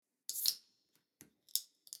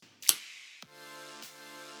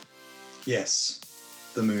Yes,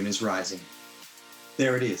 the moon is rising.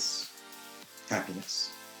 There it is.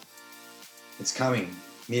 Happiness. It's coming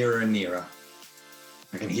nearer and nearer.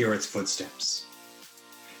 I can hear its footsteps.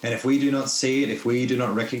 And if we do not see it, if we do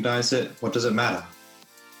not recognize it, what does it matter?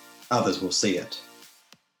 Others will see it.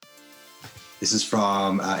 This is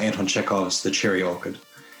from Anton Chekhov's The Cherry Orchid,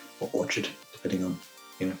 or Orchard, depending on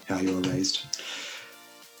how you were raised.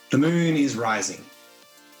 The moon is rising.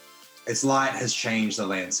 Its light has changed the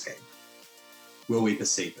landscape. Will we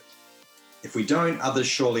perceive it? If we don't, others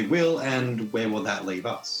surely will, and where will that leave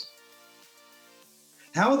us?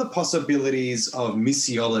 How are the possibilities of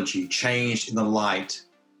missiology changed in the light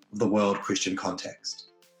of the world Christian context?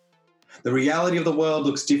 The reality of the world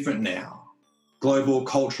looks different now. Global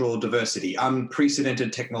cultural diversity,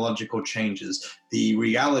 unprecedented technological changes, the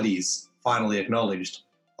realities finally acknowledged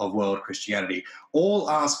of world Christianity, all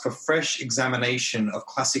ask for fresh examination of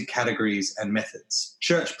classic categories and methods.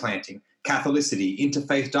 Church planting, Catholicity,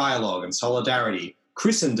 interfaith dialogue and solidarity,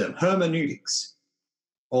 Christendom, hermeneutics,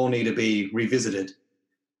 all need to be revisited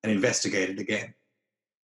and investigated again.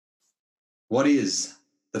 What is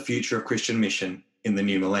the future of Christian mission in the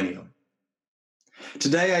new millennium?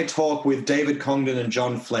 Today I talk with David Congdon and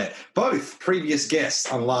John Flett, both previous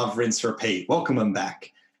guests on Love, Rinse, Repeat. Welcome them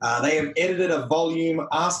back. They have edited a volume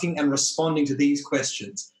asking and responding to these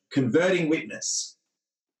questions. Converting Witness,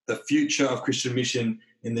 the future of Christian mission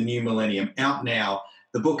in the new millennium, out now.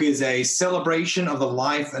 The book is a celebration of the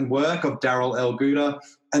life and work of Darrell L. Guder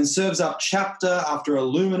and serves up chapter after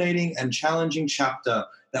illuminating and challenging chapter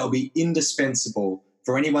that will be indispensable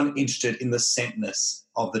for anyone interested in the centness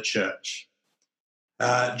of the church.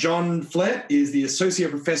 John Flett is the Associate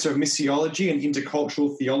Professor of Missiology and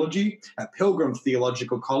Intercultural Theology at Pilgrim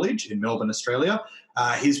Theological College in Melbourne, Australia.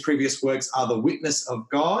 His previous works are The Witness of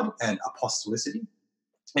God and Apostolicity.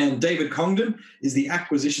 And David Congdon is the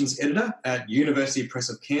Acquisitions Editor at University Press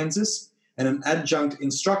of Kansas and an adjunct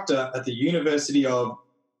instructor at the University of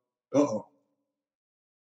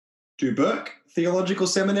Dubuque Theological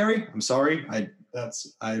Seminary. I'm sorry, I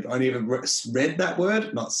only even read that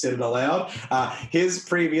word, not said it aloud. His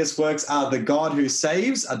previous works are The God Who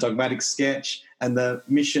Saves, a dogmatic sketch, and The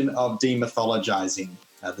Mission of Demythologizing,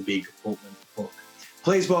 the big Altman book.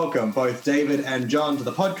 Please welcome both David and John to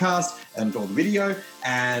the podcast and or the video,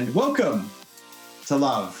 and welcome to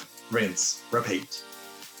Love, Rinse, Repeat.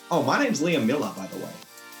 Oh, my name's Liam Miller, by the way.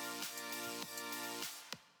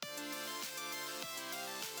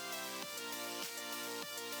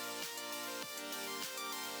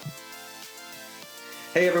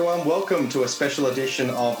 Hey everyone, welcome to a special edition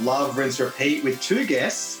of Love, Rinse, Repeat with two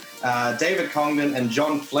guests, David Congdon and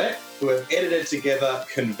John Flett, who have edited together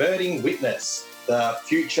Converting Witness, the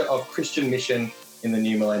future of Christian mission in the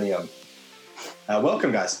new millennium.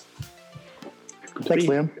 Welcome, guys. Thanks,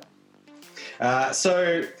 Liam.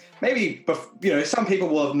 So maybe, some people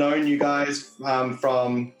will have known you guys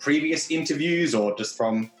from previous interviews or just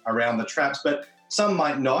from around the traps, but some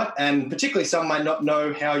might not, and particularly some might not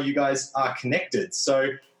know how you guys are connected. So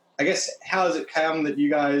I guess, how has it come that you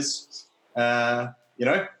guys,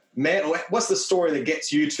 met? Or what's the story that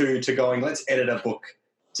gets you to going, let's edit a book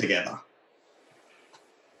together?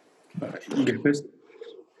 You go first.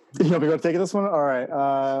 You want me to take this one? All right.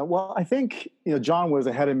 Well, I think, John was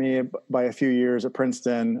ahead of me by a few years at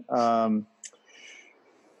Princeton.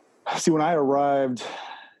 See, when I arrived,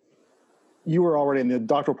 you were already in the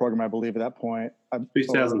doctoral program, I believe, at that point.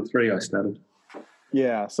 2003, I started.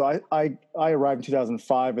 Yeah, so I arrived in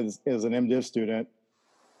 2005 as an MDiv student,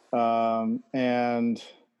 and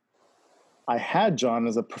I had John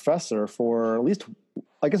as a professor for at least,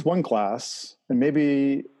 I guess, one class, and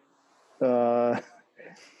maybe I'm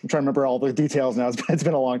trying to remember all the details now. It's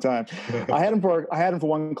been a long time. I had him for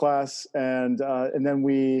one class, and then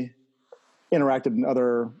we interacted in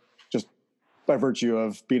other, just by virtue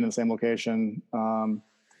of being in the same location. I'm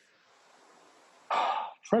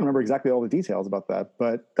trying to remember exactly all the details about that,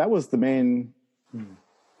 but that was the main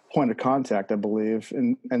point of contact, I believe.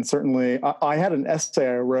 And certainly I had an essay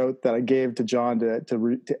I wrote that I gave to John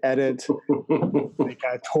to edit. I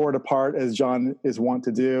kind of tore it apart, as John is wont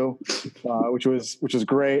to do, which was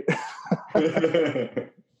great.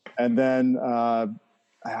 And then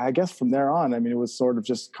I guess from there on, it was sort of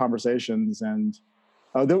just conversations. And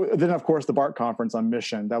then of course the BART conference on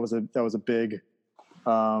mission, that was a big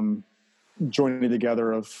joining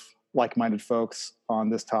together of like-minded folks on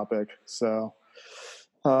this topic. So,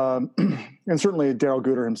 and certainly Darrell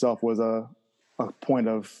Guder himself was a point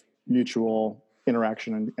of mutual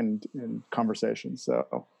interaction and conversation.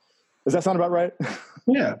 So, does that sound about right?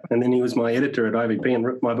 Yeah, and then he was my editor at IVP and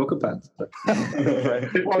ripped my book apart. So.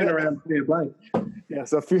 Right. Been around pretty late. Yeah,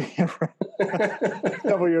 so several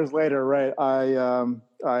years later, right,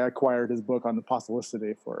 I acquired his book on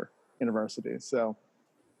apostolicity for university. So,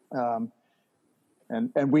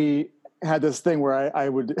 and we had this thing where I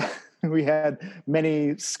would we had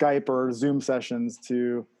many Skype or Zoom sessions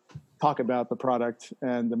to talk about the product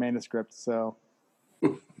and the manuscript. So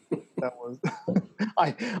that was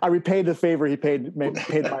I repaid the favor he paid my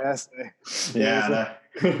essay. Yeah,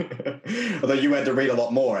 although you had to read a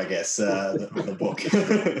lot more, I guess, the book.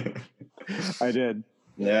 I did.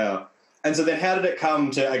 Yeah. And so then how did it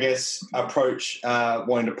come to, I guess, approach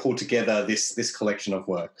wanting to pull together this collection of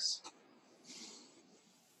works?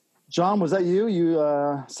 John, was that you?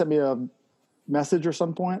 You sent me a message or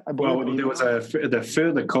some point? I believe. Well, there was the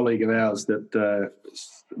further colleague of ours that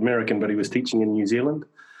American, but he was teaching in New Zealand.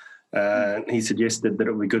 He suggested that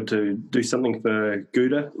it would be good to do something for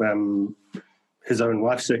Gouda, his own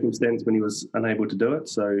life circumstance when he was unable to do it.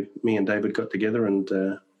 So me and David got together, and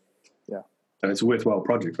it's a worthwhile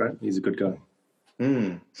project, right? He's a good guy.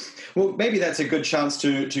 Mm. Well, maybe that's a good chance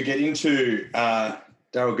to get into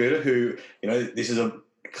Darrell Gouda, who, this is a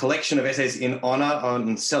collection of essays in honor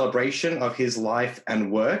and celebration of his life and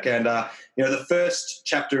work. And, the first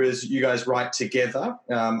chapter is you guys write together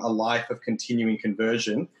a life of continuing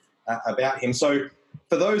conversion about him. So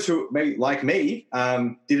for those who maybe like me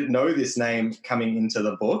didn't know this name coming into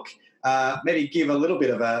the book, maybe give a little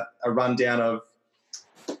bit of a rundown of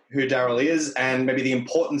who Darrell is and maybe the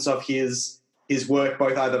importance of his work,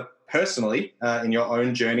 both either personally in your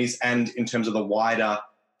own journeys and in terms of the wider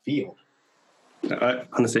field.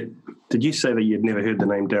 Honestly, did you say that you'd never heard the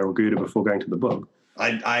name Darrell Gouda before going to the book?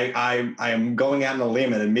 I am going out on a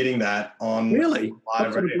limb and admitting that on really.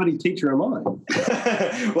 What sort of bloody teacher am I?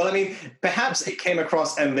 Well, I mean, perhaps it came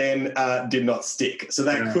across and then did not stick. So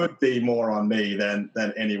that could be more on me than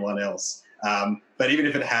anyone else. But even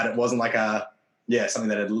if it had, it wasn't like something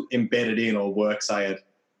that had embedded in or works I had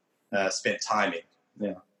spent time in.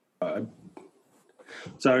 Yeah.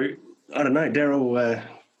 So I don't know. Darrell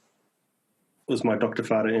was my doctor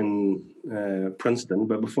father in Princeton,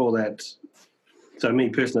 but before that, so me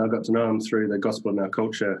personally, I got to know him through the Gospel in Our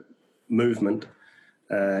Culture movement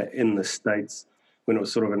in the States when it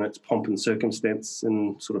was sort of in its pomp and circumstance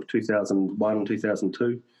in sort of 2001,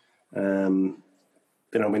 2002. Then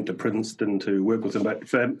I went to Princeton to work with him. But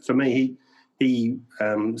for me, he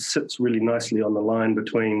sits really nicely on the line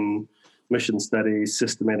between mission studies,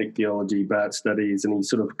 systematic theology, Barth studies, and he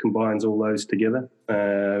sort of combines all those together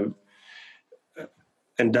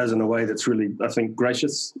and does in a way that's really, I think,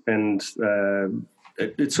 gracious, and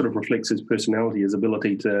it sort of reflects his personality, his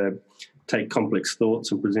ability to take complex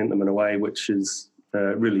thoughts and present them in a way which is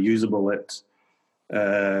really usable at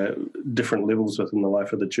different levels within the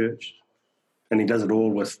life of the church. And he does it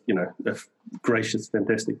all with, a gracious,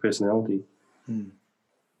 fantastic personality.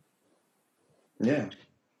 Yeah.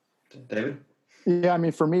 David? Yeah, I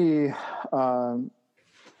mean, for me,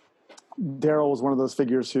 Darrell was one of those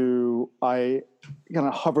figures who I kind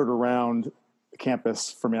of hovered around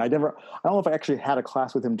campus for me. I don't know if I actually had a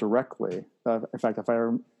class with him directly. In fact, if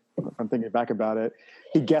I'm thinking back about it,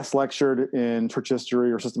 he guest lectured in church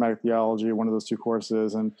history or systematic theology, one of those two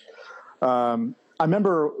courses. And I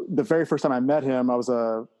remember the very first time I met him, I was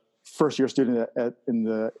a first-year student in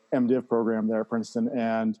the MDiv program there at Princeton,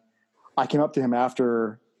 and I came up to him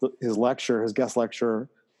after his guest lecture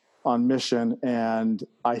on mission, and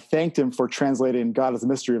I thanked him for translating God as the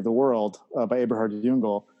Mystery of the World by Eberhard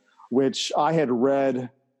Jungel, which I had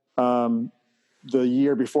read the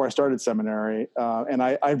year before I started seminary. And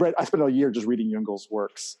I spent a year just reading Jungel's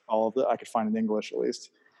works, all of that I could find in English at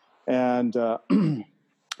least. And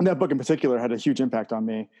that book in particular had a huge impact on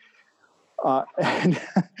me. And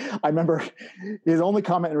I remember his only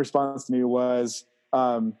comment in response to me was,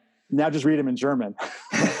 now just read him in German.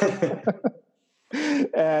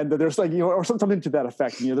 And there's or something to that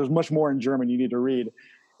effect. There's much more in German you need to read.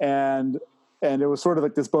 And it was sort of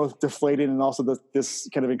like this both deflating and also this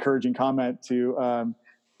kind of encouraging comment to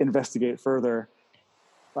investigate further.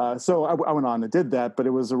 So I went on and did that, but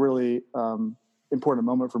it was a really important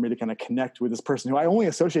moment for me to kind of connect with this person who I only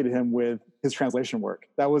associated him with his translation work.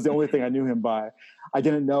 That was the only thing I knew him by. I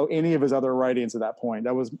didn't know any of his other writings at that point.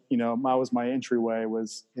 That was, my entryway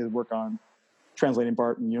was his work on translating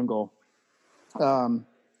Barth and Jungel.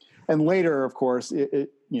 And later, of course,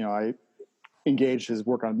 I engaged his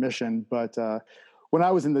work on mission. But when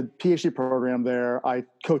I was in the PhD program there, I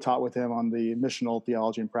co-taught with him on the missional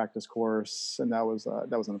theology and practice course, and that was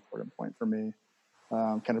an important point for me,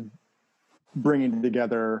 kind of bringing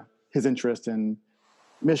together his interest in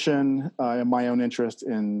mission and my own interest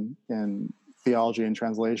in theology and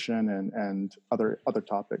translation and other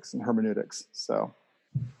topics and hermeneutics. So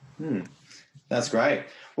That's great.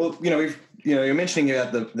 Well, you're mentioning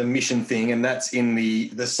about the mission thing, and that's in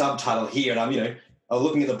the subtitle here. And I'm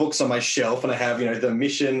looking at the books on my shelf, and I have, the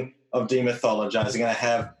mission of demythologizing, and I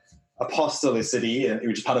have apostolicity,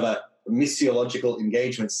 which is part of a missiological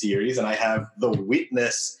engagement series, and I have the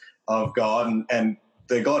witness of God, and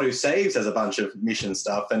the God who saves has a bunch of mission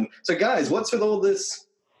stuff. And so, guys, what's with all this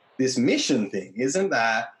mission thing? Isn't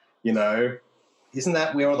that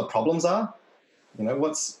where all the problems are?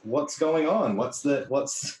 What's going on?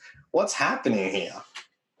 What's happening here?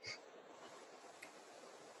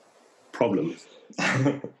 Problems.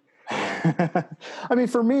 I mean,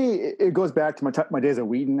 for me, it goes back to my days at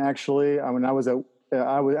Wheaton. Actually, I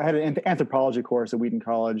had an anthropology course at Wheaton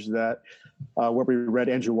College that where we read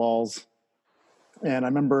Andrew Walls, and I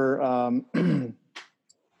remember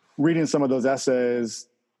reading some of those essays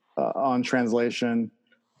on translation.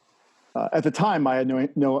 At the time, I had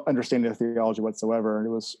no understanding of theology whatsoever. It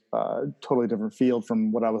was a totally different field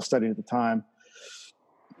from what I was studying at the time.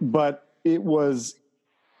 But it was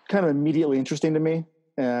kind of immediately interesting to me.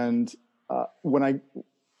 And when I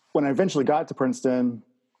eventually got to Princeton,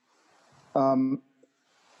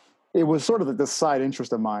 it was sort of this side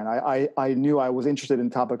interest of mine. I knew I was interested in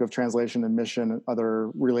the topic of translation and mission and other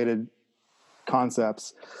related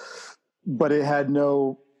concepts, but it had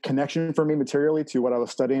no connection for me materially to what I was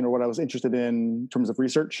studying or what I was interested in terms of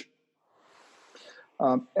research.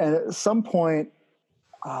 And at some point,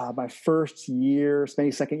 my first year,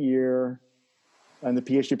 maybe second year in the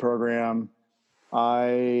PhD program,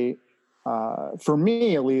 for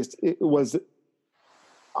me at least, it was,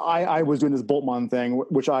 I was doing this Bultmann thing,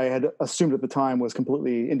 which I had assumed at the time was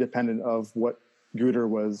completely independent of what Guder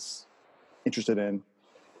was interested in.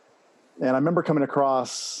 And I remember coming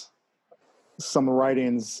across some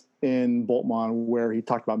writings in Bultmann where he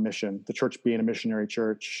talked about mission, the church being a missionary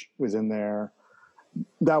church was in there.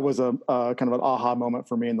 That was a kind of an aha moment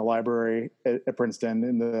for me in the library at Princeton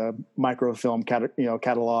in the microfilm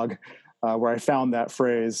catalog where I found that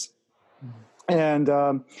phrase. And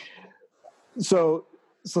so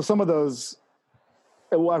some of those,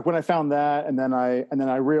 when I found that, and then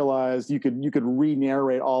I realized you could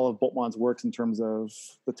re-narrate all of Bultmann's works in terms of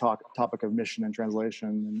the topic of mission and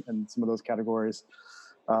translation and some of those categories.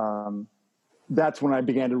 That's when I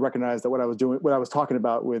began to recognize that what I was talking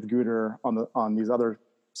about with Guder on these other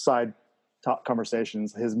side top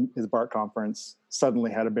conversations, his BART conference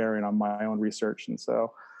suddenly had a bearing on my own research, and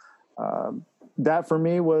so that for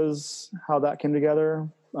me was how that came together.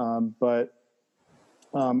 But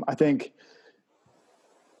I think,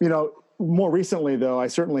 more recently though, I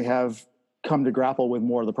certainly have come to grapple with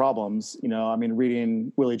more of the problems.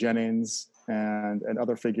 Reading Willie Jennings and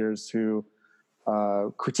other figures who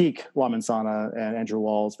critique Lamin Sanneh and Andrew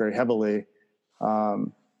Walls very heavily.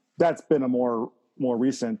 That's been a more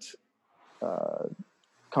recent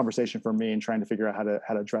conversation for me in trying to figure out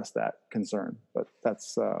how to address that concern. But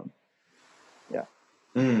that's yeah.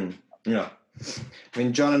 Yeah. I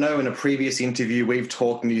mean, John, I know in a previous interview we've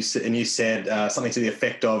talked and you said something to the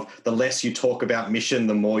effect of the less you talk about mission,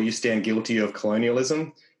 the more you stand guilty of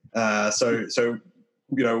colonialism. So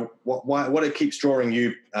what it keeps drawing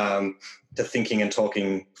you to thinking and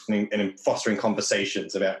talking and fostering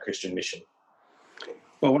conversations about Christian mission?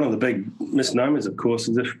 Well, one of the big misnomers, of course,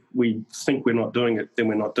 is if we think we're not doing it, then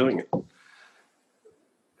we're not doing it.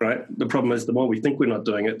 Right? The problem is the more we think we're not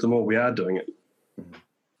doing it, the more we are doing it.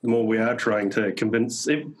 The more we are trying to convince.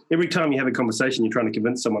 Every time you have a conversation, you're trying to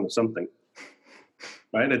convince someone of something.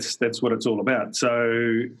 Right? That's what it's all about.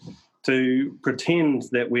 So to pretend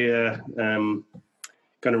that we're going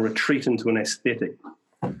to retreat into an aesthetic,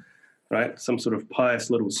 right? Some sort of pious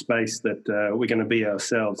little space that we're going to be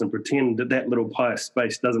ourselves, and pretend that little pious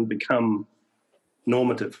space doesn't become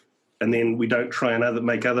normative, and then we don't try and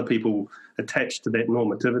make other people attached to that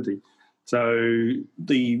normativity. So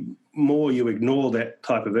the more you ignore that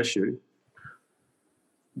type of issue,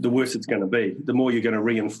 the worse it's going to be. The more you're going to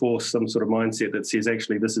reinforce some sort of mindset that says,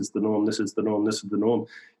 actually, this is the norm, this is the norm, this is the norm.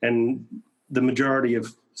 And the majority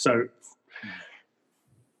of, so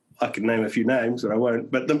I could name a few names, but I won't,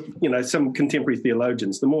 but some contemporary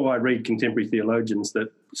theologians, the more I read contemporary theologians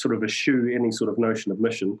that sort of eschew any sort of notion of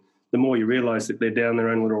mission, the more you realize that they're down their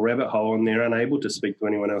own little rabbit hole and they're unable to speak to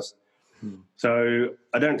anyone else. So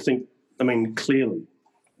I don't think, clearly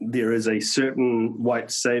there is a certain white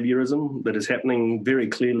saviorism that is happening very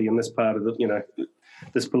clearly in this part of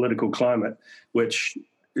this political climate, which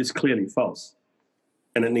is clearly false,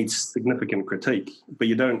 and it needs significant critique. But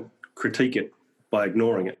you don't critique it by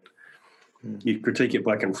ignoring it. You critique it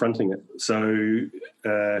by confronting it. So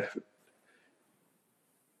I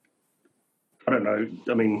don't know.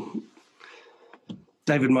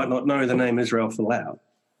 David might not know the name Israel Folau.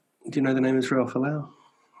 Do you know the name Israel Folau?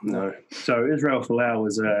 No. So Israel Folau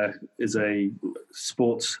is a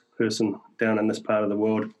sports person down in this part of the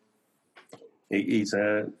world. He's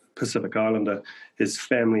a Pacific Islander. His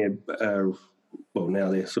family well, now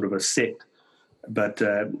they're sort of a sect, but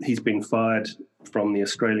he's been fired from the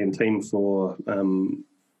Australian team for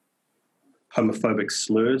homophobic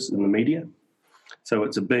slurs in the media. So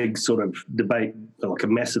it's a big sort of debate, like a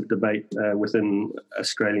massive debate within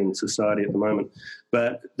Australian society at the moment.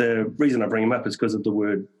 But the reason I bring him up is because of the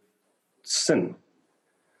word sin.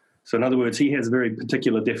 So in other words, he has a very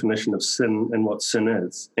particular definition of sin and what sin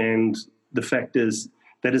is. And the fact is,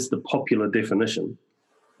 that is the popular definition.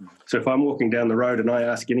 So if I'm walking down the road and I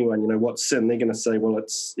ask anyone, what's sin, they're going to say, well,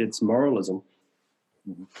 it's moralism.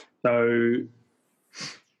 Mm-hmm. So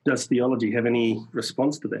does theology have any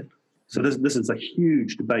response to that? So this is a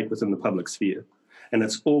huge debate within the public sphere, and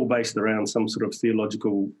it's all based around some sort of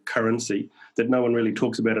theological currency that no one really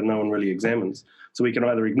talks about and no one really examines. So we can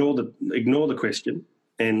either ignore the question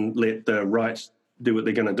and let the right do what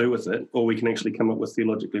they're going to do with it, or we can actually come up with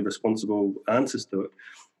theologically responsible answers to it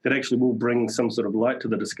that actually will bring some sort of light to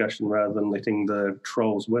the discussion rather than letting the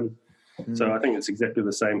trolls win. Mm. So I think it's exactly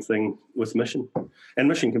the same thing with mission. And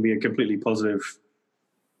mission can be a completely positive,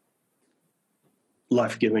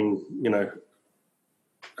 life-giving,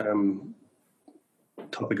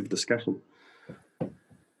 topic of discussion.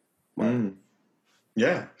 Mm.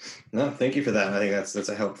 Yeah. No, thank you for that. I think that's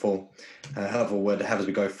a helpful word to have as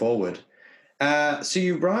we go forward. So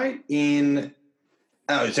you write in...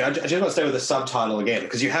 I just want to stay with the subtitle again,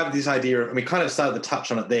 because you have this idea of, and we kind of started to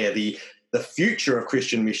touch on it there, the future of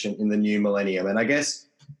Christian mission in the new millennium. And I guess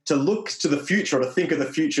to look to the future or to think of the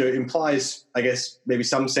future implies, I guess, maybe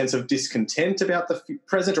some sense of discontent about the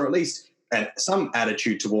present, or at least some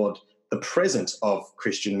attitude toward the present of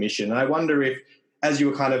Christian mission. And I wonder if, as you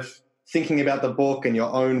were kind of thinking about the book and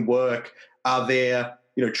your own work, are there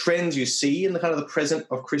trends you see in the kind of the present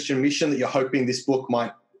of Christian mission that you're hoping this book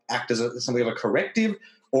might act as something of a corrective,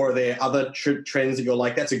 or are there other trends that you're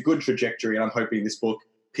like, that's a good trajectory and I'm hoping this book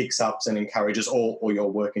picks up and encourages, or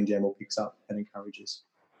your work in general picks up and encourages?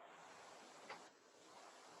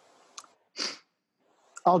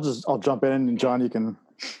 I'll jump in, and John, you can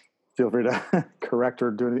feel free to correct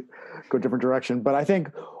or go a different direction. But I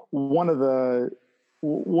think one of the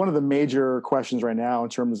major questions right now in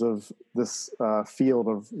terms of this field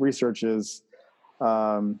of research is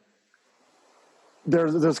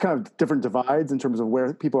there's kind of different divides in terms of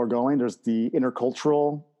where people are going. There's the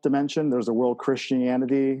intercultural dimension. There's a world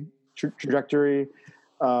Christianity trajectory,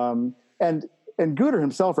 and Guder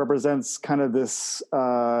himself represents kind of this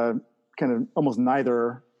kind of almost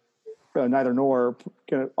neither nor.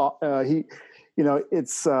 Kind of, he has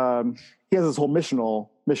this whole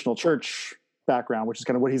missional church background, which is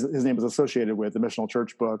kind of what his name is associated with, the missional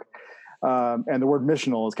church book. And the word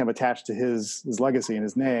missional is kind of attached to his legacy and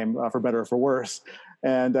his name, for better or for worse.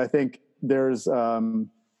 And I think there's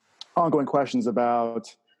ongoing questions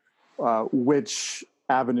about which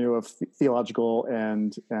avenue of theological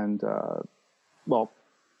and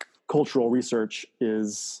cultural research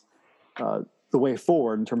is the way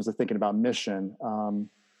forward in terms of thinking about mission.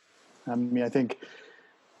 I think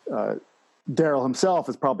Daryl himself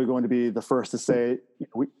is probably going to be the first to say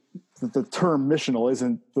the term missional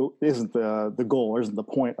isn't the goal, or isn't the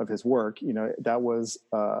point of his work. That was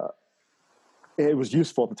it was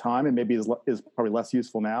useful at the time, and maybe is probably less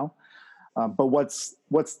useful now. But what's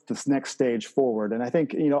this next stage forward? And I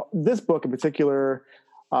think this book in particular,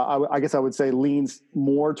 I guess I would say leans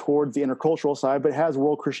more towards the intercultural side, but it has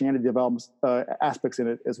world Christianity development aspects in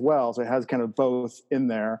it as well. So it has kind of both in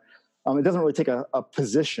there. It doesn't really take a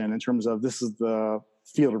position in terms of this is the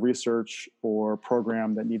field of research or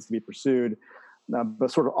program that needs to be pursued, but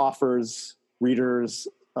sort of offers readers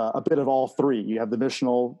a bit of all three. You have the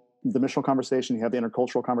missional conversation, you have the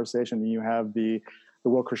intercultural conversation, and you have the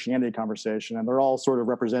world Christianity conversation, and they're all sort of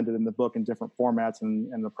represented in the book in different formats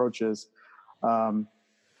and approaches. And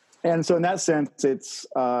so in that sense, it's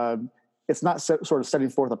not sort of setting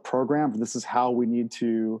forth a program, but this is how we need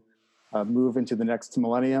to move into the next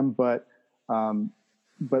millennium, but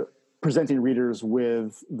presenting readers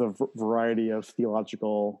with the variety of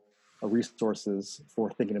theological resources for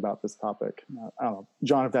thinking about this topic. I don't know,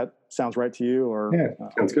 John, if that sounds right to you, or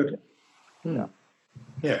sounds good.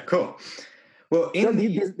 Yeah, cool. Well,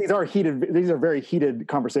 these are very heated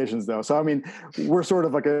conversations, though. So I mean, we're sort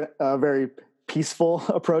of like a very peaceful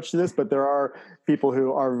approach to this, but there are people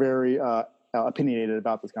who are very opinionated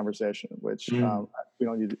about this conversation, which we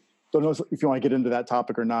don't know if you want to get into that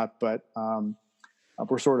topic or not, but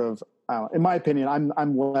we're sort of, in my opinion,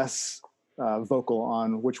 I'm less vocal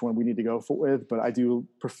on which one we need to go with, but I do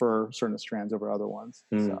prefer certain strands over other ones.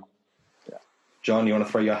 So, yeah. John, you want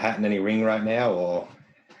to throw your hat in any ring right now, or?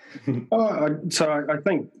 So I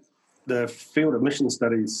think the field of mission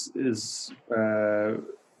studies is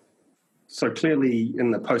so clearly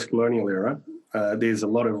in the post-colonial era. There's a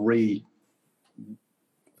lot of reassessing,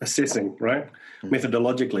 right?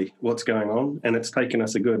 Methodologically, what's going on, and it's taken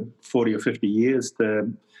us a good 40 or 50 years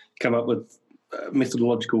to come up with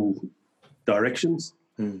methodological directions.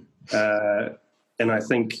 And I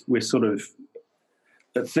think we're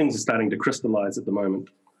things are starting to crystallize at the moment.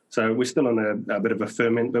 So we're still on a bit of a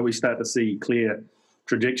ferment, but we start to see clear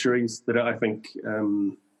trajectories that I think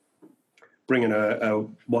bring in a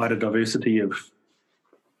wider diversity of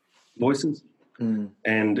voices.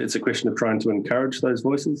 And it's a question of trying to encourage those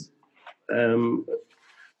voices.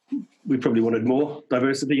 We probably wanted more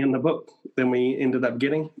diversity in the book than we ended up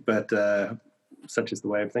getting, but such is the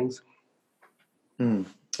way of things. Oh,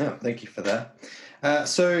 thank you for that.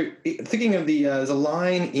 So thinking of there's a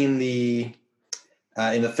line in the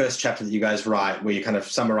first chapter that you guys write where you're kind of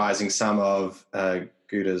summarizing some of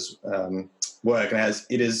Gouda's work. And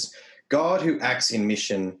it is God who acts in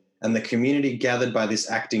mission, and the community gathered by this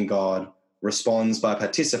acting God responds by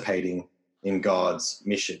participating in God's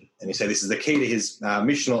mission. And you say this is the key to his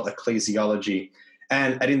missional ecclesiology.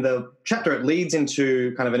 And in the chapter, it leads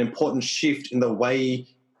into kind of an important shift in the way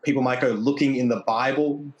people might go looking in the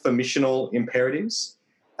Bible for missional imperatives.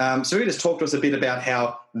 So he just talked to us a bit about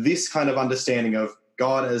how this kind of understanding of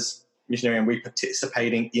God as missionary and we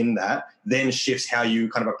participating in that then shifts how you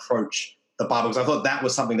kind of approach the Bible. Because I thought that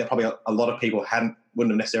was something that probably a lot of people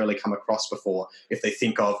wouldn't have necessarily come across before if they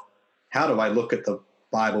think of, how do I look at the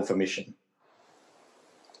Bible for mission?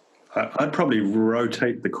 I'd probably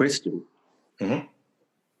rotate the question.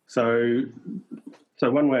 So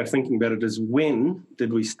one way of thinking about it is, when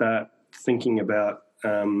did we start thinking about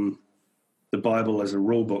the Bible as a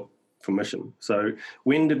rule book for mission? So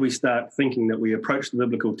when did we start thinking that we approach the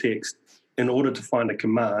biblical text in order to find a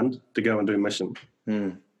command to go and do mission?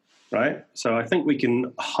 Right? So I think we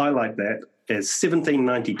can highlight that as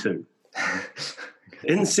 1792.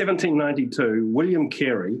 In 1792, William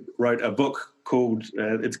Carey wrote a book called,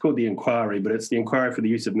 it's called The Inquiry, but it's The Inquiry for the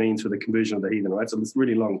Use of Means for the Conversion of the Heathen, right? So it's a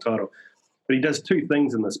really long title. But he does two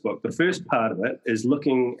things in this book. The first part of it is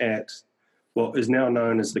looking at what is now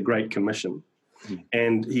known as the Great Commission.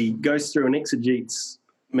 And he goes through and exegetes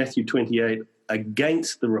Matthew 28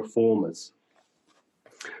 against the reformers.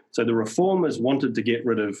 So the reformers wanted to get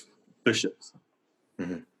rid of bishops.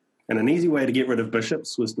 And an easy way to get rid of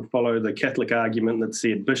bishops was to follow the Catholic argument that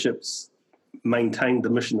said bishops maintained the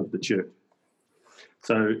mission of the church.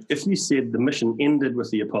 So if you said the mission ended with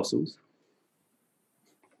the apostles,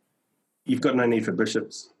 you've got no need for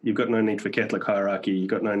bishops, you've got no need for Catholic hierarchy, you've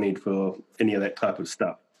got no need for any of that type of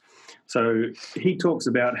stuff. So he talks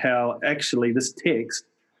about how actually this text,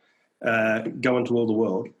 go into all the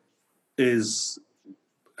world, is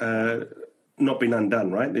not been undone,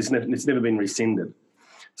 right? It's never been rescinded.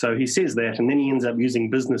 So he says that, and then he ends up using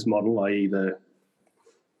business model, i.e. the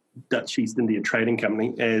Dutch East India Trading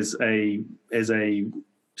Company, as a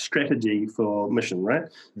strategy for mission, right?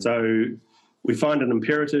 So we find an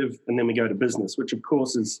imperative, and then we go to business, which of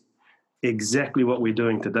course is exactly what we're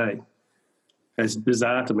doing today. It's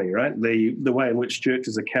bizarre to me, right? The way in which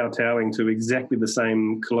churches are kowtowing to exactly the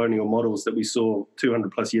same colonial models that we saw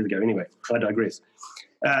 200 plus years ago. Anyway, I digress.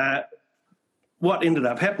 What ended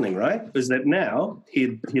up happening, right, is that now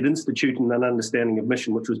he'd instituted an understanding of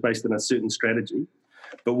mission which was based on a certain strategy,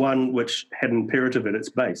 but one which had an imperative at its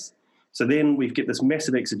base. So then we get this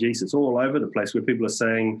massive exegesis all over the place where people are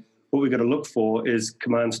saying what we've got to look for is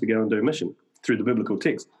commands to go and do mission through the biblical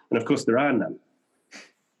text. And of course there are none.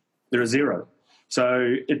 There are zero.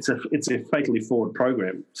 So it's a fatally flawed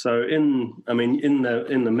program. So in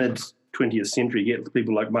the mid 20th century, you get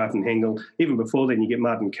people like Martin Hengel. Even before then, you get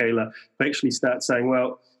Martin Kahler, who actually start saying,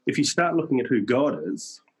 well, if you start looking at who God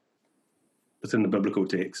is within the biblical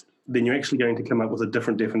text, then you're actually going to come up with a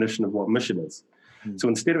different definition of what mission is. So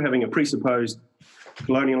instead of having a presupposed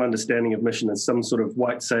colonial understanding of mission as some sort of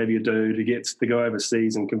white savior dude who gets to go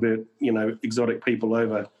overseas and convert, exotic people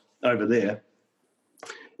over there,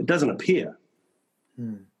 it doesn't appear.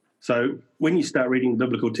 So when you start reading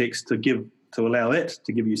biblical text to allow it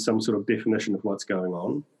to give you some sort of definition of what's going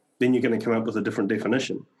on, then you're going to come up with a different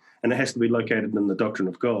definition. And it has to be located in the doctrine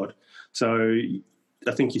of God. So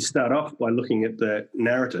I think you start off by looking at the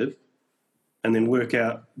narrative and then work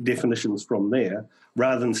out definitions from there,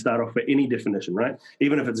 rather than start off at any definition, right?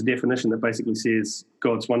 Even if it's a definition that basically says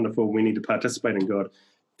God's wonderful, we need to participate in God.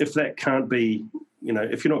 If that can't be,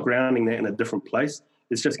 if you're not grounding that in a different place,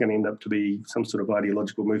 it's just going to end up to be some sort of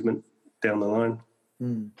ideological movement down the line.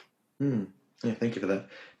 Yeah, thank you for that.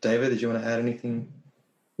 David, did you want to add anything?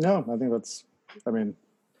 No, I think that's,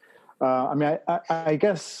 I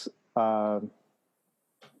guess, I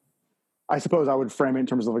suppose I would frame it in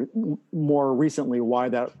terms of like more recently why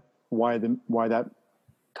that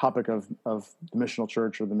topic of the missional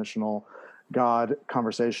church or the missional God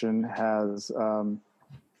conversation has,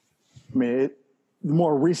 the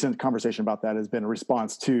more recent conversation about that has been a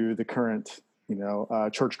response to the current,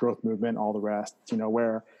 church growth movement, all the rest,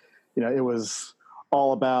 where, it was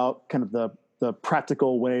all about kind of the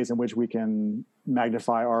practical ways in which we can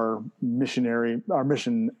magnify our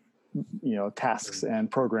mission, tasks and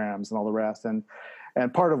programs and all the rest. And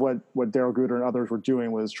part of what Darrell Guder and others were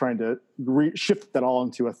doing was trying to shift that all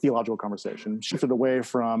into a theological conversation, shift it away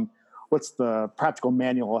from what's the practical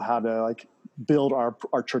manual of how to like build our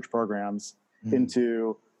church programs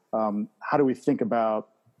into how do we think about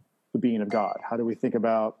the being of God? How do we think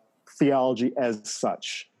about theology as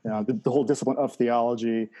such? The whole discipline of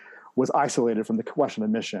theology was isolated from the question of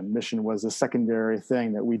mission. Mission was a secondary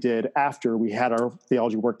thing that we did after we had our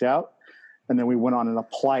theology worked out, and then we went on and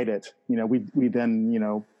applied it. We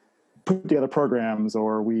then put together programs,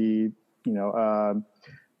 or we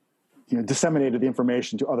disseminated the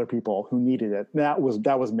information to other people who needed it. That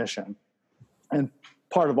was mission. And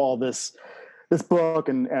part of all this book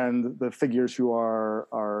and the figures who are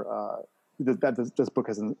that this book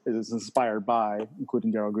is inspired by, including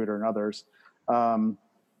Darrell Guder and others,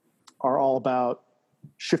 are all about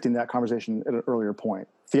shifting that conversation at an earlier point.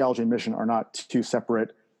 Theology and mission are not two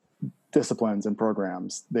separate disciplines and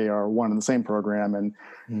programs. They are one and the same program,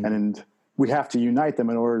 and we have to unite them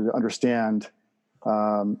in order to understand,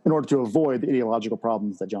 in order to avoid the ideological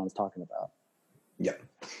problems that John is talking about. Yeah.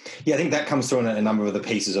 I think that comes through in a number of the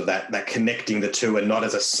pieces of that connecting the two and not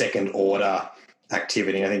as a second order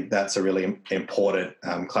activity. I think that's a really important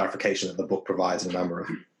clarification that the book provides in a number of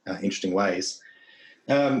interesting ways.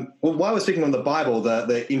 While we're speaking on the Bible,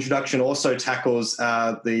 the introduction also tackles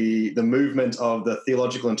the movement of the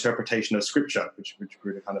theological interpretation of Scripture, which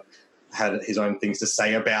Gruder kind of had his own things to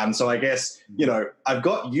say about. And so I guess, I've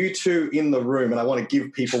got you two in the room and I want to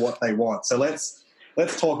give people what they want. So let's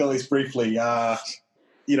talk at least briefly, as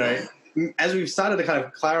we've started to kind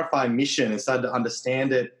of clarify mission and started to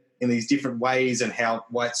understand it in these different ways and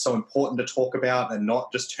why it's so important to talk about and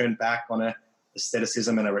not just turn back on a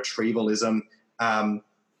aestheticism and a retrievalism. How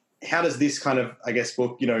does this kind of, I guess,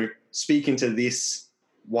 book, speak into this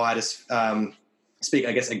wider, speak,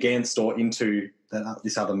 I guess, against or into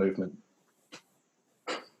this other movement?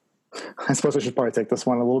 I suppose I should probably take this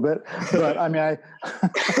one a little bit, but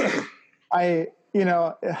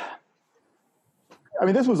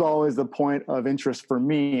this was always the point of interest for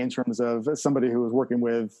me in terms of somebody who was working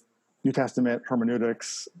with New Testament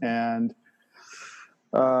hermeneutics, and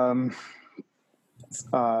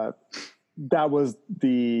that was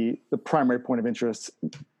the primary point of interest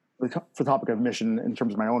for the topic of mission in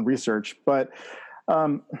terms of my own research. But,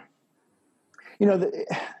 Darrell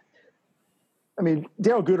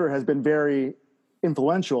Guder has been very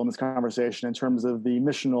influential in this conversation in terms of the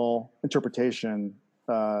missional interpretation,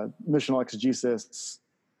 missional exegesis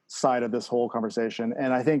side of this whole conversation.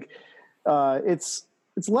 And I think it's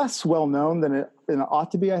less well known than it ought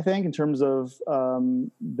to be, I think, in terms of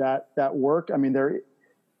that work. I mean,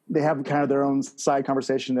 they have kind of their own side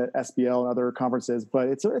conversation at SBL and other conferences, but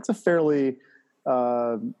it's a fairly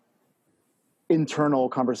internal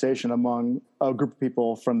conversation among a group of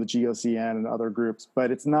people from the GOCN and other groups. But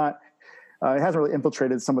it's not. It hasn't really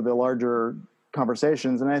infiltrated some of the larger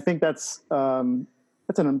conversations, and I think that's an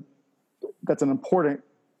important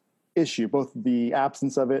issue, both the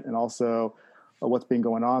absence of it and also what's been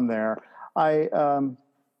going on there. I'm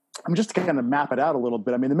just to kind of map it out a little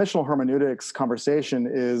bit. I mean, the missional hermeneutics conversation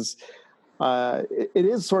is it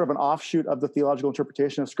is sort of an offshoot of the theological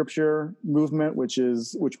interpretation of Scripture movement, which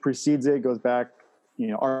precedes it, goes back,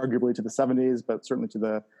 arguably to the 70s, but certainly to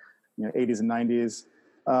the 80s and 90s.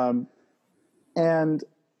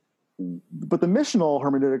 But the missional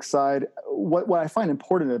hermeneutics side, what I find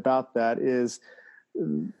important about that is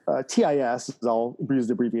TIS, I'll use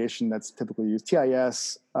the abbreviation that's typically used.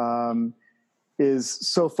 TIS is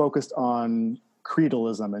so focused on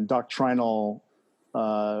creedalism and doctrinal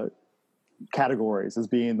categories as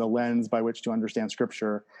being the lens by which to understand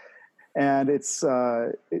Scripture. And it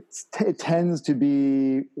tends to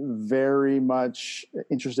be very much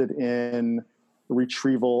interested in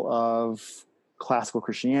retrieval of classical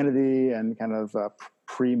Christianity and kind of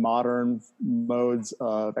pre-modern modes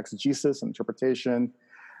of exegesis and interpretation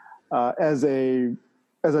as a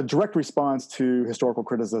as a direct response to historical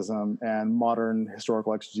criticism and modern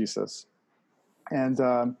historical exegesis. And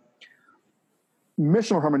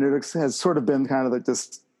missional hermeneutics has sort of been kind of like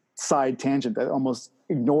this side tangent that almost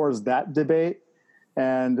ignores that debate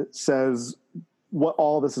and says what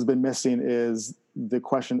all this has been missing is the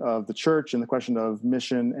question of the church and the question of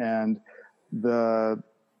mission and the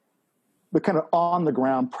kind of on the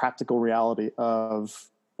ground practical reality of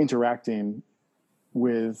interacting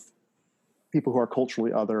with people who are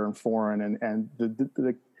culturally other and foreign, and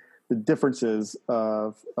the differences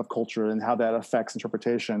of culture and how that affects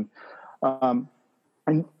interpretation.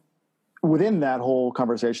 And within that whole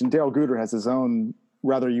conversation, Dale Guder has his own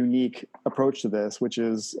rather unique approach to this, which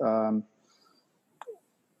is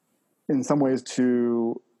in some ways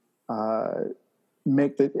to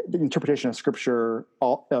make the interpretation of Scripture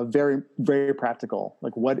very, very practical.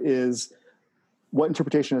 Like what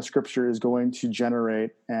interpretation of Scripture is going to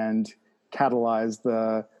generate and catalyze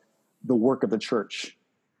the work of the church,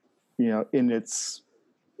 in its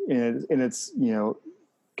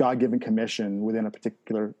God-given commission within a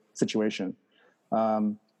particular situation.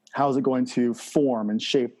 How is it going to form and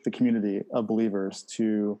shape the community of believers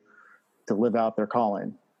to live out their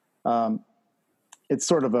calling? It's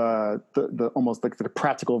sort of almost like the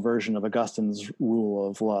practical version of Augustine's rule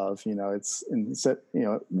of love.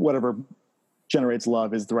 Whatever generates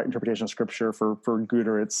love is the right interpretation of Scripture. For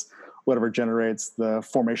Guder, it's whatever generates the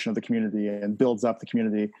formation of the community and builds up the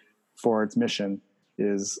community for its mission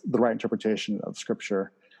is the right interpretation of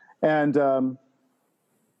Scripture. And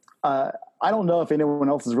I don't know if anyone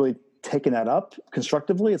else has really taken that up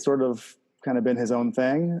constructively. It's sort of kind of been his own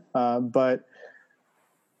thing.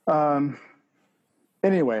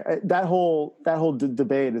 Anyway, that whole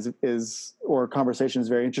debate is or conversation is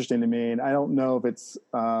very interesting to me, and I don't know if it's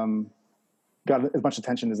got as much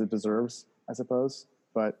attention as it deserves, I suppose.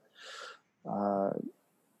 But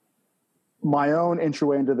my own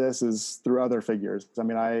entryway into this is through other figures. I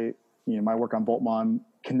mean, my work on Bultmann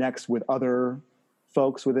connects with other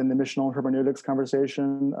folks within the missional hermeneutics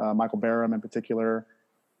conversation, Michael Barham in particular,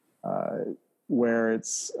 where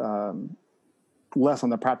it's less on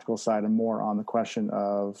the practical side and more on the question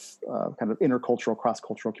of kind of intercultural,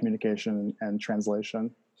 cross-cultural communication and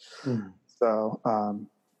translation. Mm. So,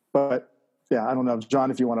 but yeah, I don't know,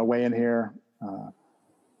 John, if you want to weigh in here.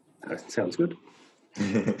 That sounds good.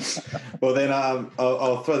 Well, then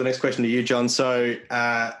I'll throw the next question to you, John. So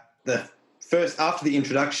the first, after the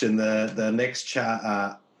introduction, the next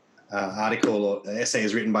article or essay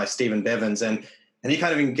is written by Stephen Bevans, and he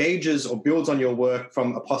kind of engages or builds on your work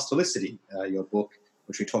from Apostolicity, your book,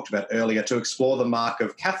 which we talked about earlier, to explore the mark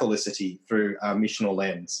of Catholicity through a missional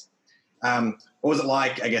lens. What was it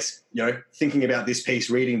like, I guess, thinking about this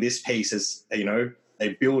piece, reading this piece as, a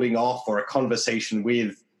building off or a conversation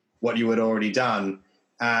with what you had already done?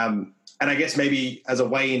 And I guess maybe as a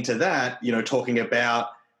way into that, talking about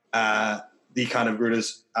the kind of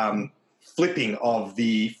Guder's flipping of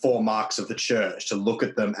the four marks of the church to look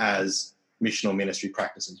at them as missional ministry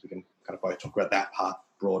practices. We can kind of both talk about that part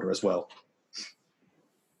broader as well.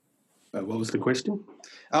 What was the question?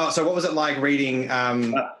 So what was it like reading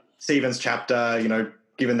Stephen's chapter,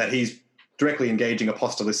 given that he's directly engaging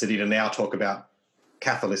apostolicity to now talk about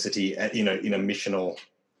Catholicity, in a missional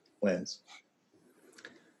lens?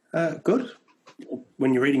 Good.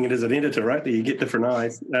 When you're reading it as an editor, right, you get different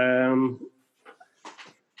eyes.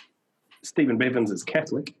 Stephen Bevans is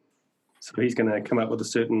Catholic, so he's going to come up with a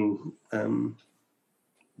certain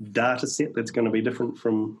data set that's going to be different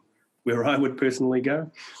from where I would personally go.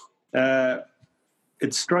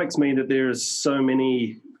 It strikes me that there are so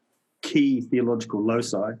many key theological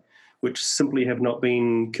loci which simply have not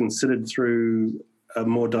been considered through a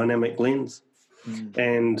more dynamic lens. Mm.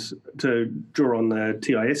 And to draw on the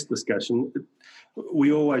TIS discussion,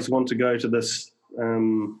 we always want to go to this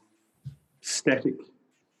static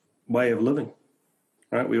way of living,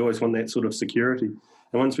 right? We always want that sort of security.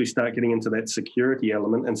 And once we start getting into that security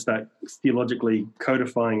element and start theologically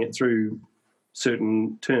codifying it through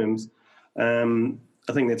certain terms,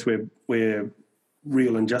 I think that's where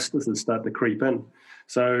real injustices start to creep in.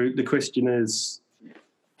 So the question is,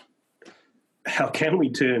 how can we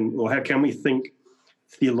turn, or how can we think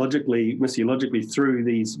theologically, missiologically through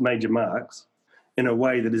these major marks in a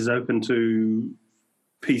way that is open to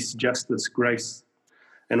peace, justice, grace,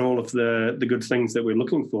 and all of the good things that we're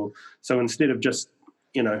looking for? So instead of just,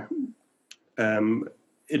 it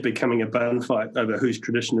becoming a barn fight over whose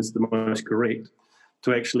tradition is the most correct,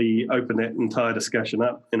 to actually open that entire discussion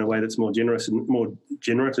up in a way that's more generous and more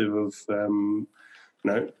generative of,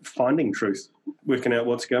 finding truth, working out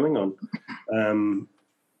what's going on.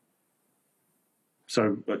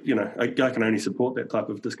 So, you know, I can only support that type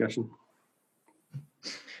of discussion.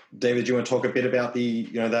 David, do you want to talk a bit about the,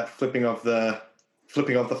 you know, that flipping of the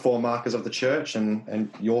four markers of the church and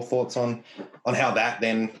your thoughts on how that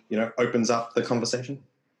then, you know, opens up the conversation?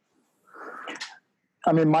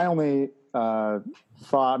 I mean, my only thought,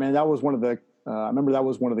 I mean, that was one of the, I remember that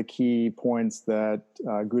was one of the key points that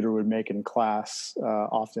Guder would make in class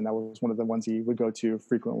often. That was one of the ones he would go to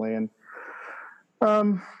frequently. And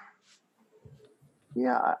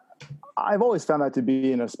yeah, I've always found that to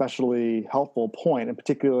be an especially helpful point. In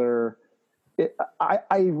particular, I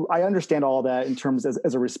understand all that in terms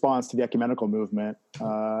as a response to the ecumenical movement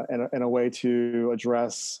and a way to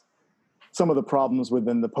address some of the problems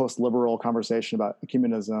within the post-liberal conversation about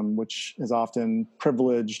ecumenism, which has often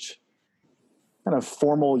privileged kind of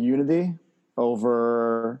formal unity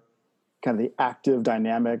over kind of the active,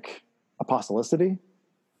 dynamic apostolicity,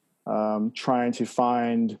 trying to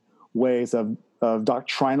find ways of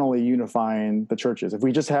doctrinally unifying the churches. If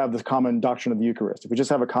we just have the common doctrine of the Eucharist, if we just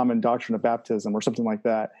have a common doctrine of baptism or something like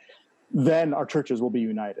that, then our churches will be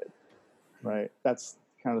united, right? That's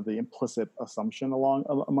kind of the implicit assumption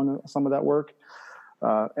among some of that work.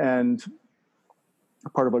 And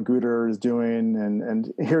part of what Guder is doing,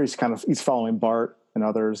 and here he's following Barth and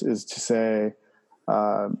others, is to say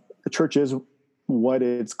the church is what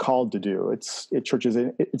it's called to do. Its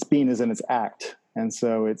being is in its act, and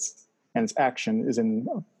so its action is in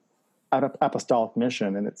apostolic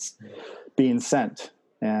mission, and it's being sent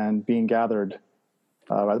and being gathered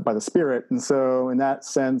by the Spirit. And so in that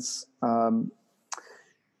sense,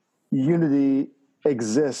 unity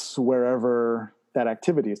exists wherever that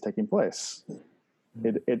activity is taking place.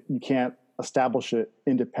 You can't establish it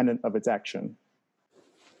independent of its action.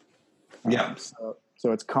 Yeah.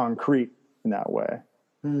 So it's concrete in that way.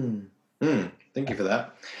 Thank you for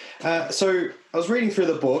that. So I was reading through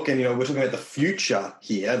the book, and, you know, we're talking about the future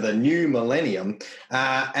here, the new millennium.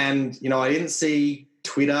 And, you know, I didn't see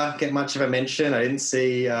Twitter get much of a mention. I didn't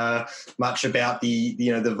see much about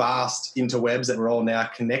the vast interwebs that we're all now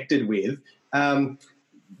connected with.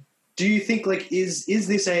 Do you think, like, is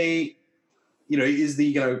this a, you know, is the,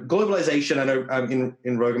 you know, globalization? I know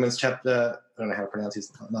in Rogerman's chapter, I don't know how to pronounce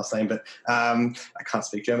his last name, but I can't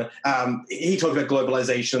speak German. He talked about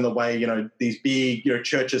globalization and the way, you know, these big, you know,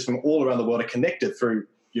 churches from all around the world are connected through,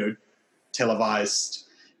 you know, televised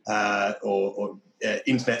or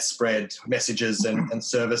internet spread messages and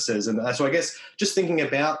services. And so I guess just thinking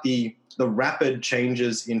about the rapid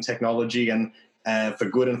changes in technology and for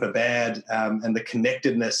good and for bad, and the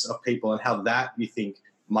connectedness of people, and how that, you think,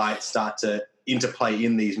 might start to interplay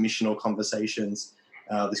in these missional conversations,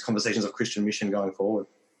 these conversations of Christian mission going forward.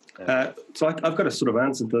 So I've got a sort of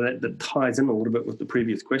answer to that ties in a little bit with the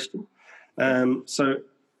previous question. So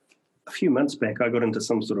a few months back, I got into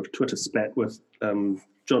some sort of Twitter spat with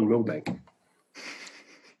John Milbank,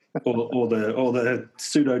 or the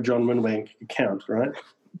pseudo John Milbank account, right?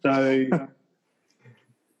 So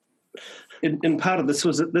in part of this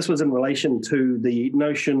was in relation to the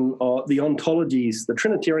notion of the ontologies, the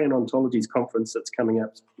Trinitarian Ontologies conference that's coming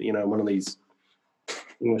up, you know, one of these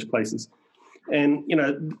English places, and, you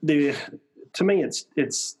know, to me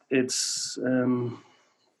it's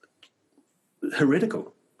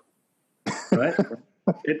heretical, right?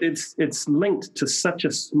 It's linked to such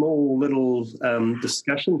a small little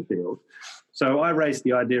discussion field. So I raised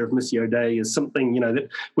the idea of Missio Dei as something, you know, that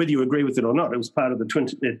whether you agree with it or not, it was part of the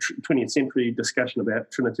 20th century discussion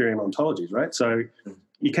about Trinitarian ontologies, right? So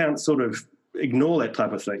you can't sort of ignore that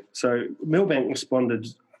type of thing. So Milbank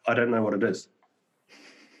responded, "I don't know what it is."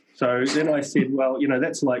 So then I said, well, you know,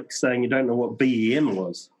 that's like saying you don't know what BEM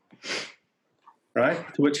was,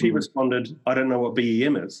 right? To which he responded, "I don't know what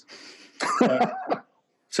BEM is."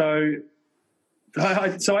 So I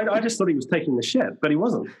just thought he was taking the shit, but he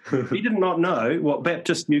wasn't. He did not know what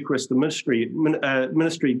Baptist Eucharist, the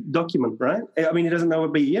ministry document, right? I mean, he doesn't know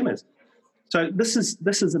what BEM is. So this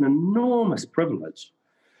is an enormous privilege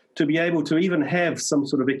to be able to even have some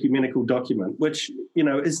sort of ecumenical document, which, you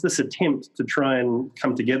know, is this attempt to try and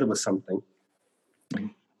come together with something,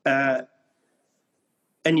 and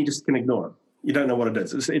you just can ignore it. You don't know what it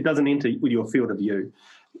is. It doesn't enter your field of view.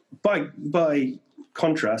 By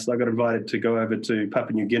contrast, I got invited to go over to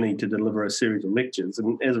Papua New Guinea to deliver a series of lectures,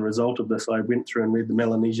 and as a result of this, I went through and read the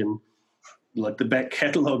Melanesian, like the back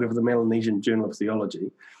catalogue of the Melanesian Journal of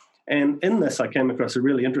Theology, and in this I came across a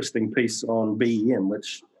really interesting piece on BEM,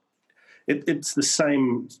 which it's the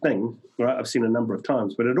same thing, right? I've seen a number of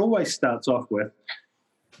times, but it always starts off with,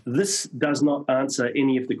 "This does not answer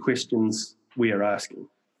any of the questions we are asking."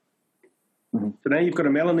 So now you've got a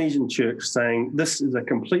Melanesian church saying this is a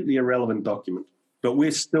completely irrelevant document, but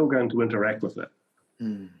we're still going to interact with it.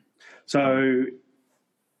 So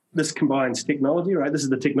this combines technology, right? This is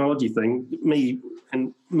the technology thing. Me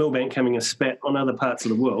and Millbank having a spat on other parts of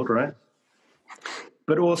the world, right?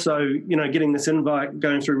 But also, getting this invite,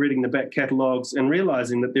 going through reading the back catalogues and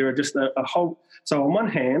realising that there are just a whole... So on one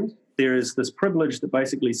hand, there is this privilege that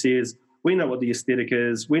basically says, we know what the aesthetic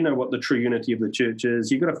is, we know what the true unity of the church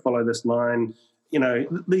is, you've got to follow this line.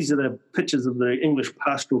 These are the pictures of the English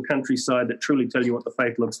pastoral countryside that truly tell you what the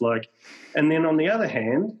faith looks like. And then on the other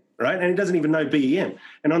hand, right, and he doesn't even know BEM.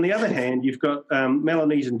 And on the other hand, you've got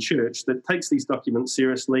Melanesian Church that takes these documents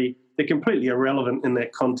seriously. They're completely irrelevant in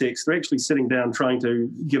that context. They're actually sitting down trying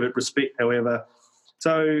to give it respect, however.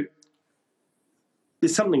 So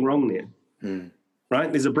there's something wrong there,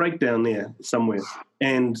 right? There's a breakdown there somewhere.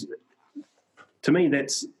 And to me,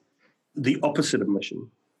 that's the opposite of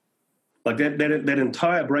mission. Like that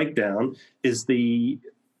entire breakdown is the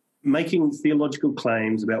making theological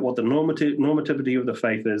claims about what the normativity of the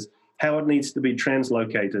faith is, how it needs to be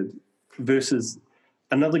translocated, versus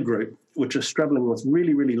another group which are struggling with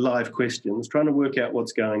really, really live questions, trying to work out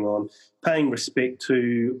what's going on, paying respect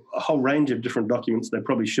to a whole range of different documents they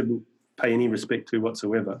probably shouldn't pay any respect to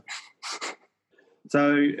whatsoever.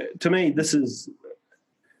 So to me, this is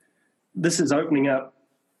opening up.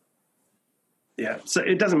 Yeah, so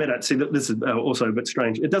it doesn't matter. See, this is also a bit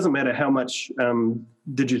strange. It doesn't matter how much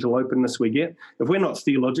digital openness we get. If we're not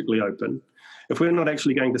theologically open, if we're not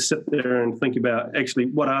actually going to sit there and think about actually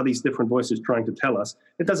what are these different voices trying to tell us,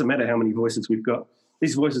 it doesn't matter how many voices we've got.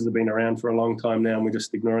 These voices have been around for a long time now, and we're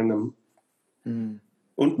just ignoring them.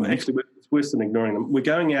 Actually, it's worse than ignoring them. We're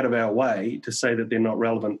going out of our way to say that they're not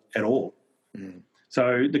relevant at all.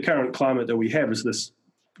 So the current climate that we have is this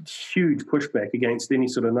huge pushback against any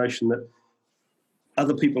sort of notion that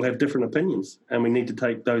other people have different opinions, and we need to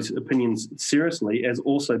take those opinions seriously as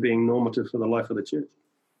also being normative for the life of the church.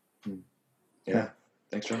 Yeah.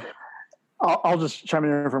 Thanks, John. I'll just chime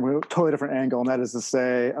in from a totally different angle, and that is to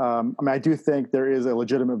say, I do think there is a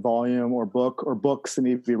legitimate volume or book or books that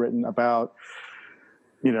need to be written about,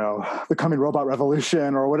 the coming robot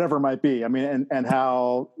revolution or whatever it might be. I mean, and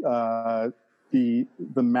how the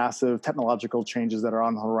massive technological changes that are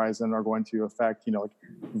on the horizon are going to affect, like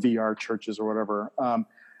VR churches or whatever. I'm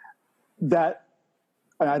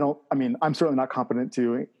certainly not competent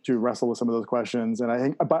to wrestle with some of those questions.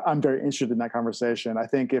 And but I'm very interested in that conversation. I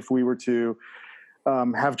think if we were to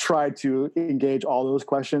have tried to engage all those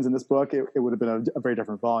questions in this book, it would have been a very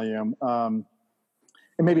different volume. And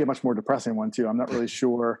maybe a much more depressing one too. I'm not really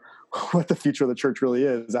sure what the future of the church really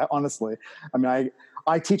is. Honestly,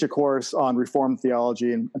 I teach a course on Reformed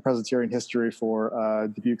theology and Presbyterian history for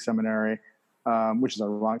Dubuque Seminary, which is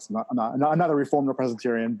ironic. So I'm not a Reformed or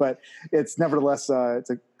Presbyterian, but it's nevertheless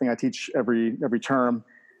it's a thing I teach every term.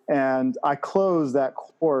 And I close that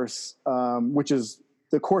course, which is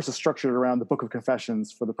the course is structured around the Book of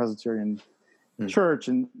Confessions for the Presbyterian Church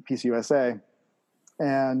in PCUSA,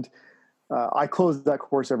 and I close that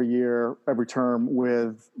course every term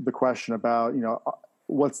with the question about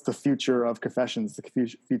what's the future of confessions, the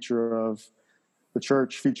future of the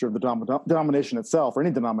church, future of the denomination itself, or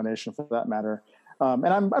any denomination for that matter. And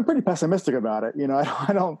I'm pretty pessimistic about it.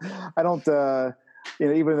 I don't.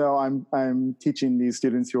 Even though I'm teaching these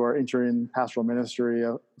students who are entering pastoral ministry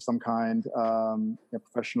of some kind,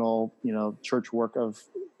 professional, church work of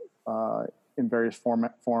in various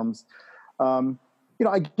forms.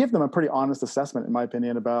 I give them a pretty honest assessment, in my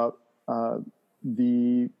opinion, about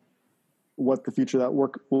what the future of that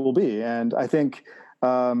work will be. And I think,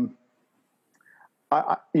 so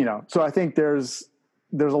I think there's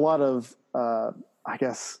a lot of,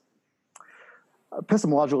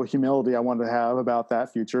 epistemological humility I wanted to have about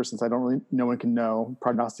that future, since no one can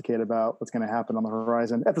prognosticate about what's going to happen on the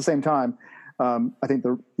horizon. At the same time, I think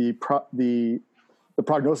the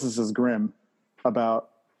prognosis is grim about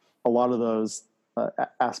a lot of those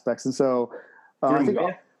aspects. And so I think,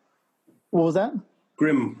 what was that?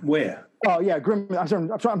 Grim where? Oh yeah, grim. I'm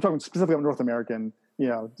talking specifically about North American,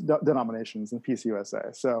 denominations and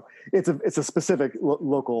PCUSA. So it's a specific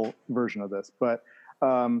local version of this. But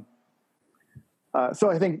so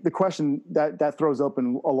I think the question that throws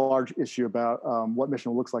open a large issue about what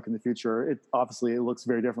mission looks like in the future. It looks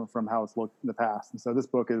very different from how it's looked in the past. And so this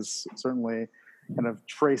book is certainly kind of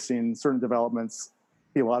tracing certain developments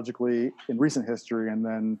theologically in recent history, and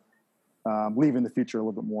then leaving the future a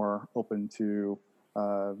little bit more open to,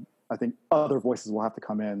 I think other voices will have to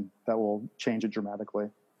come in that will change it dramatically.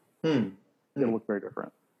 It'll look very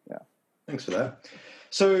different. Yeah. Thanks for that.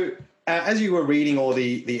 So as you were reading all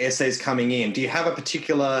the essays coming in, do you have a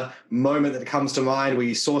particular moment that comes to mind where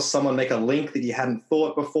you saw someone make a link that you hadn't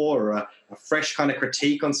thought before, or a fresh kind of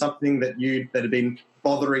critique on something that had been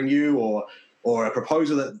bothering you, or a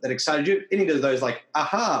proposal that excited you? Any of those like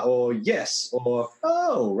aha or yes or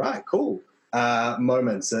oh right cool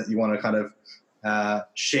moments that you want to kind of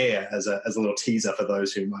share as a little teaser for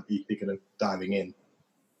those who might be thinking of diving in.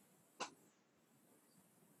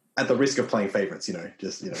 At the risk of playing favorites,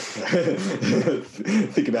 just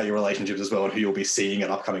think about your relationships as well and who you'll be seeing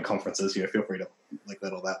at upcoming conferences. Feel free to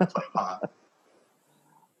let all that play a part.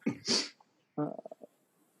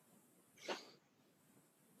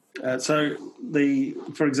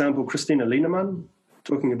 For example, Christina Lienemann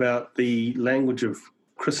talking about the language of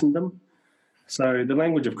Christendom. So the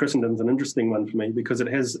language of Christendom is an interesting one for me because it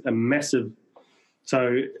has a massive.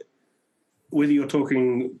 So whether you're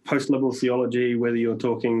talking post-liberal theology, whether you're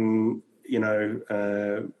talking,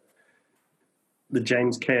 the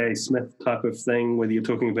James K.A. Smith type of thing, whether you're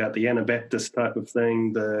talking about the Anabaptist type of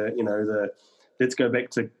thing, the let's go back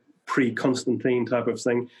to pre-Constantine type of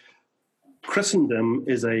thing. Christendom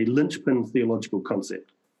is a linchpin theological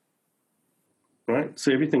concept, right?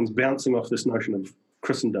 So everything's bouncing off this notion of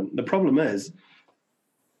Christendom. The problem is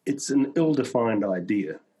it's an ill-defined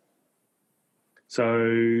idea.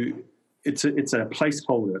 So it's a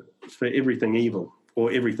placeholder for everything evil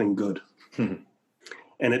or everything good. And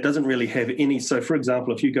it doesn't really have any. So, for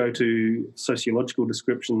example, if you go to sociological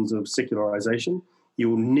descriptions of secularization, you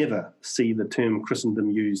will never see the term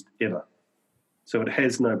Christendom used ever. So it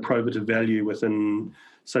has no probative value within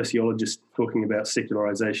sociologists talking about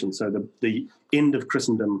secularization. So the end of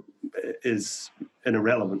Christendom is an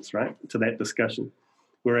irrelevance, right, to that discussion.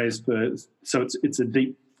 Whereas, it's a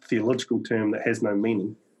deep theological term that has no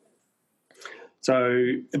meaning.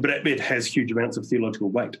 So, but it has huge amounts of theological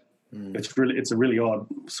weight. It's a really odd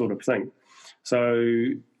sort of thing.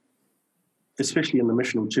 So, especially in the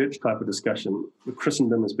missional church type of discussion,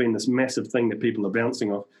 Christendom has been this massive thing that people are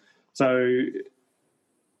bouncing off. So,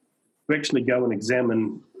 to actually go and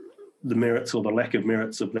examine the merits or the lack of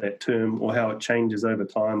merits of that term or how it changes over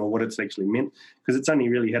time or what it's actually meant, because it's only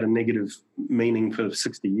really had a negative meaning for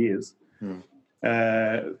 60 years.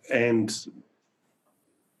 And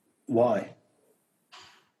why?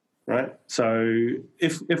 Right? So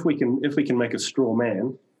if we can make a straw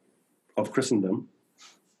man of Christendom,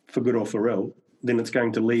 for good or for ill, then it's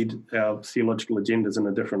going to lead our theological agendas in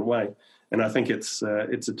a different way. And I think it's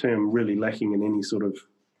a term really lacking in any sort of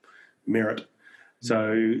merit.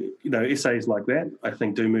 So, essays like that, I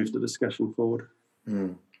think, do move the discussion forward. Yeah,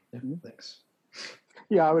 thanks.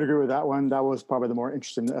 Yeah, I would agree with that one. That was probably the more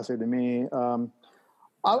interesting essay to me. I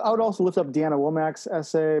would also lift up Deanna Womack's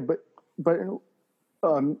essay, but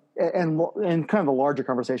and kind of the larger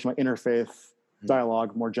conversation about interfaith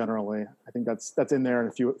dialogue more generally. I think that's in there in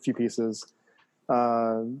a few pieces.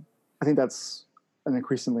 I think that's an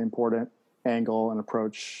increasingly important angle and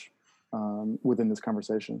approach within this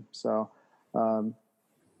conversation. So,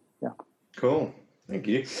 yeah. Cool. Thank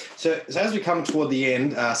you. So as we come toward the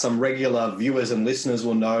end, some regular viewers and listeners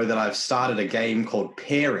will know that I've started a game called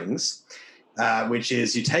Pairings, which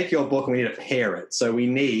is you take your book and we need to pair it. So we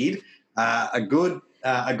need a good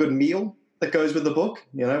meal that goes with the book.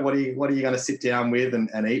 What are you going to sit down with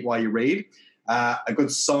and eat while you read? A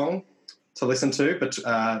good song to listen to, but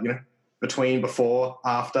between, before,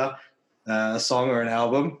 after a song or an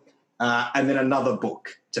album, and then another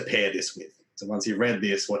book to pair this with. So once you've read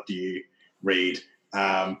this, what do you read?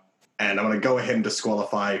 And I'm going to go ahead and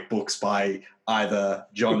disqualify books by either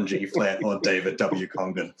John G. Flett or David W.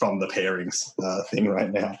 Congdon from the pairings thing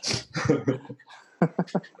right now.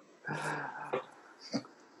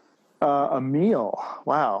 A meal.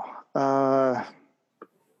 Wow.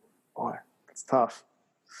 Boy, it's tough.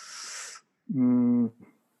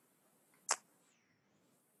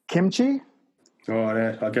 Kimchi? Oh,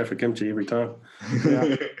 yeah, I'll go for kimchi every time.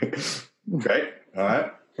 Yeah. Great. All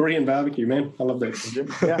right. Korean barbecue, man. I love that.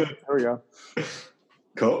 Yeah, there we go.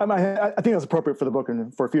 Cool. I think that's appropriate for the book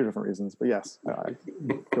and for a few different reasons, but yes, I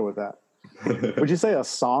go with that. Would you say a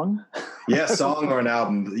song? Yeah, song or an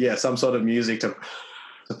album. Yeah, some sort of music to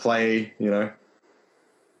play,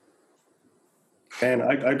 And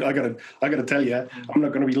I gotta tell you, I'm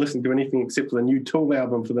not going to be listening to anything except for the new Tool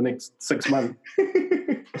album for the next 6 months.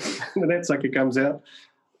 When that sucker comes out.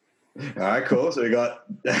 All right, cool. So we got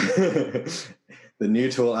the new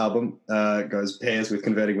Tool album pairs with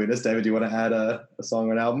Converting Witness. David, do you want to add a song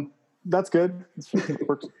or an album? That's good.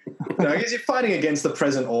 I guess you're fighting against the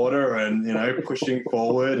present order and, pushing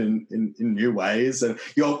forward in new ways. And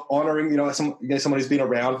you're honoring, someone who's been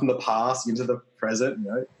around from the past into the present.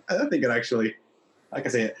 I think it actually, I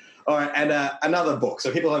can see it. All right. And another book.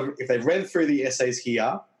 So people if they've read through the essays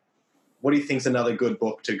here, what do you think is another good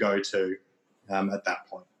book to go to at that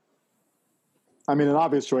point? I mean, an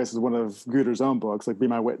obvious choice is one of Guter's own books, like Be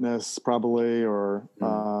My Witness, probably, or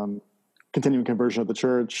Continuing Conversion of the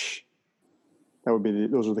Church. That would be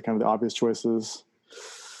those are the kind of the obvious choices.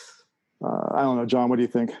 I don't know, John. What do you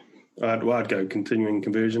think? I'd go Continuing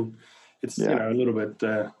Conversion. It's a little bit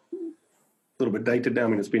dated now. I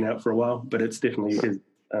mean, it's been out for a while, but it's definitely his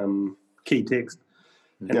key text,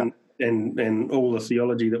 and all the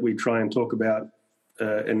theology that we try and talk about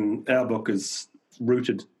in our book is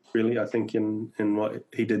rooted, really, I think, in what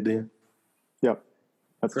he did there. Yep,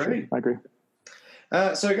 that's great. True. I agree.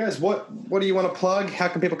 So, guys, what do you want to plug? How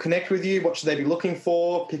can people connect with you? What should they be looking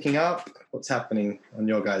for, picking up? What's happening on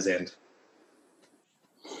your guys' end?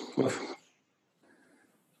 Well,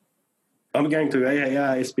 I'm going to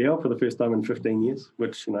AAR SPL for the first time in 15 years,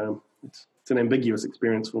 which, it's an ambiguous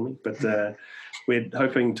experience for me. But we're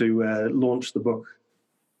hoping to launch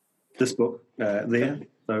this book there.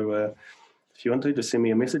 So if you want to, just send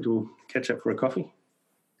me a message. We'll catch up for a coffee.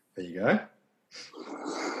 There you go.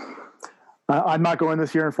 I'm not going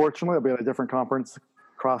this year, unfortunately. I'll be at a different conference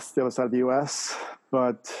across the other side of the U.S.,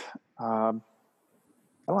 but I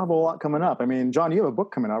don't have a lot coming up. I mean, John, you have a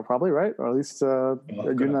book coming out probably, right? Or at least you're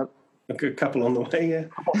not... A good couple on the way,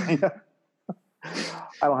 yeah.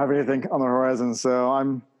 I don't have anything on the horizon, so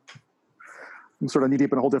I'm sort of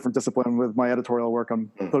knee-deep in a whole different discipline with my editorial work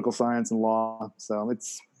on political science and law. So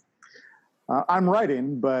it's... I'm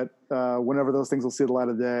writing, but whenever those things will see the light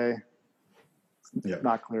of day, it's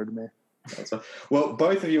not clear to me. Well,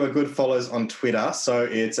 both of you are good followers on Twitter. So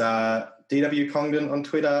it's DW Congdon on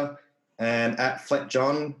Twitter and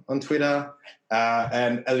 @FletJohn on Twitter.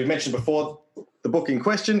 And as we mentioned before, the book in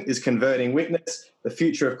question is Converting Witness, The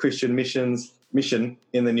Future of Christian Mission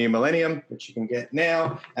in the New Millennium, which you can get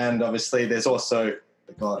now. And obviously there's also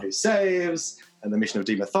The God Who Saves and The Mission of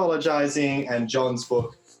Demythologizing and John's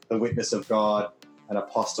book, The Witness of God and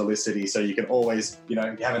Apostolicity. So you can always, if you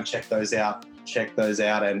haven't checked those out, check those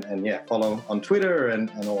out and follow on Twitter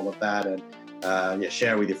and all of that and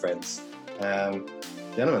share with your friends.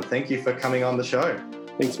 Gentlemen, thank you for coming on the show.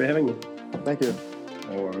 Thanks for having me. Thank you.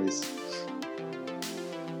 No worries.